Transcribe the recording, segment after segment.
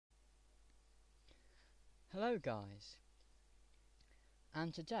Hello guys,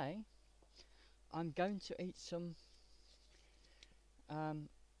 and today I'm going to eat some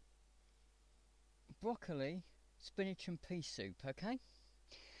broccoli, spinach and pea soup, okay?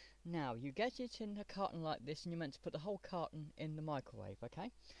 Now you get it in a carton like this and you're meant to put the whole carton in the microwave,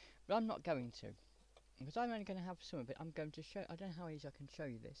 okay? But I'm not going to, because I'm only going to have some of it. I'm going to show, I don't know how easy I can show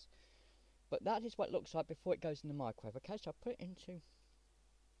you this, but that is what it looks like before it goes in the microwave, okay? So I put it into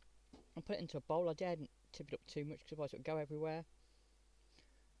a bowl. I daren't tip it up too much because otherwise it would go everywhere.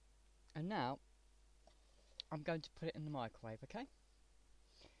 And now I'm going to put it in the microwave, okay?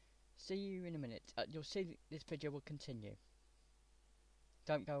 See you in a minute. You'll see this video will continue.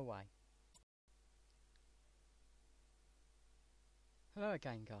 Don't go away. Hello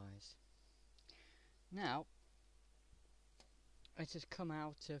again guys. Now it has come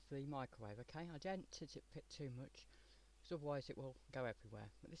out of the microwave, okay? I don't tip it too much because otherwise it will go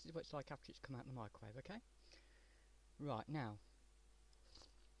everywhere. But this is what it's like after it's come out of the microwave, okay? Right, now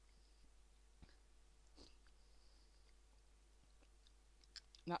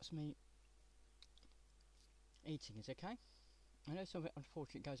that's me eating it, okay? I know some of it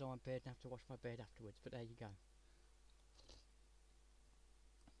unfortunately goes on my beard and I have to wash my beard afterwards, but there you go.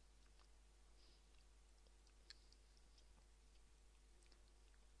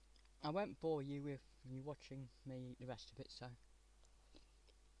 I won't bore you with you watching me eat the rest of it, so.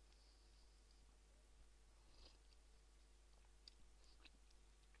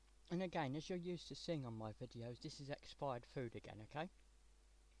 And again, as you're used to seeing on my videos, this is expired food again, okay?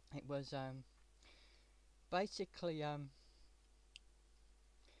 It was basically a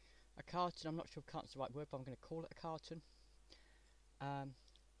carton. I'm not sure if carton's the right word, but I'm going to call it a carton.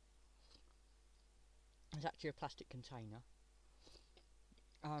 It's actually a plastic container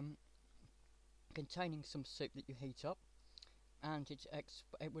containing some soup that you heat up, and it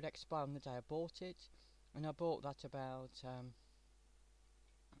would expire on the day I bought it, and I bought that about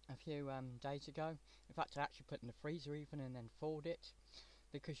a few days ago. In fact, I actually put it in the freezer even and then thawed it,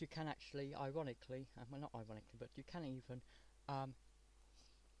 because you can actually, ironically, well not ironically, but you can even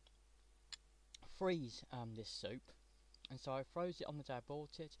freeze this soup. And so I froze it on the day I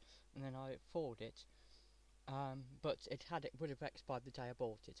bought it, and then I thawed it, but it would have expired the day I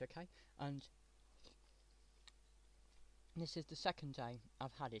bought it, okay? And this is the second day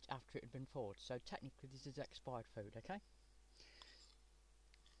I've had it after it had been thawed, so technically this is expired food, okay?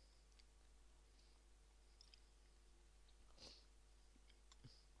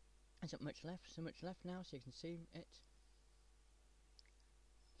 Isn't much left, so much left now, so you can see it.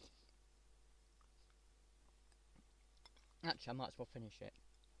 Actually, I might as well finish it.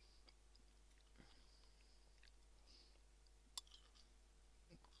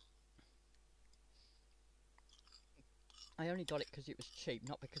 I only got it because it was cheap,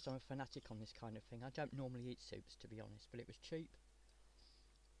 not because I'm a fanatic on this kind of thing. I don't normally eat soups, to be honest, but it was cheap,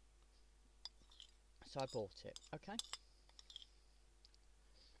 so I bought it, okay?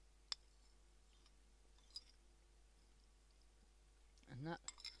 And that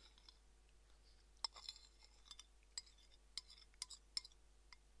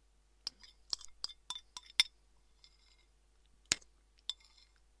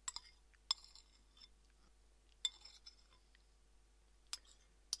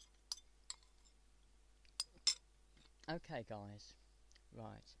okay guys,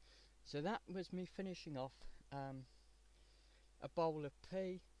 right, so that was me finishing off a bowl of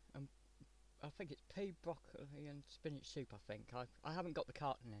pea, and I think it's pea, broccoli and spinach soup. I think I haven't got the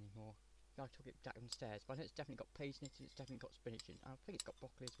carton anymore. I took it downstairs, but I know it's definitely got peas in it and it's definitely got spinach in it. I think it's got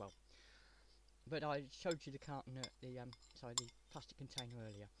broccoli as well, but I showed you the carton at the the plastic container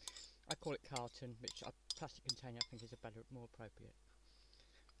earlier. I call it carton, which a plastic container I think is a better, more appropriate.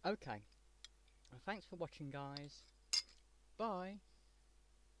 Okay, well, thanks for watching guys. Bye.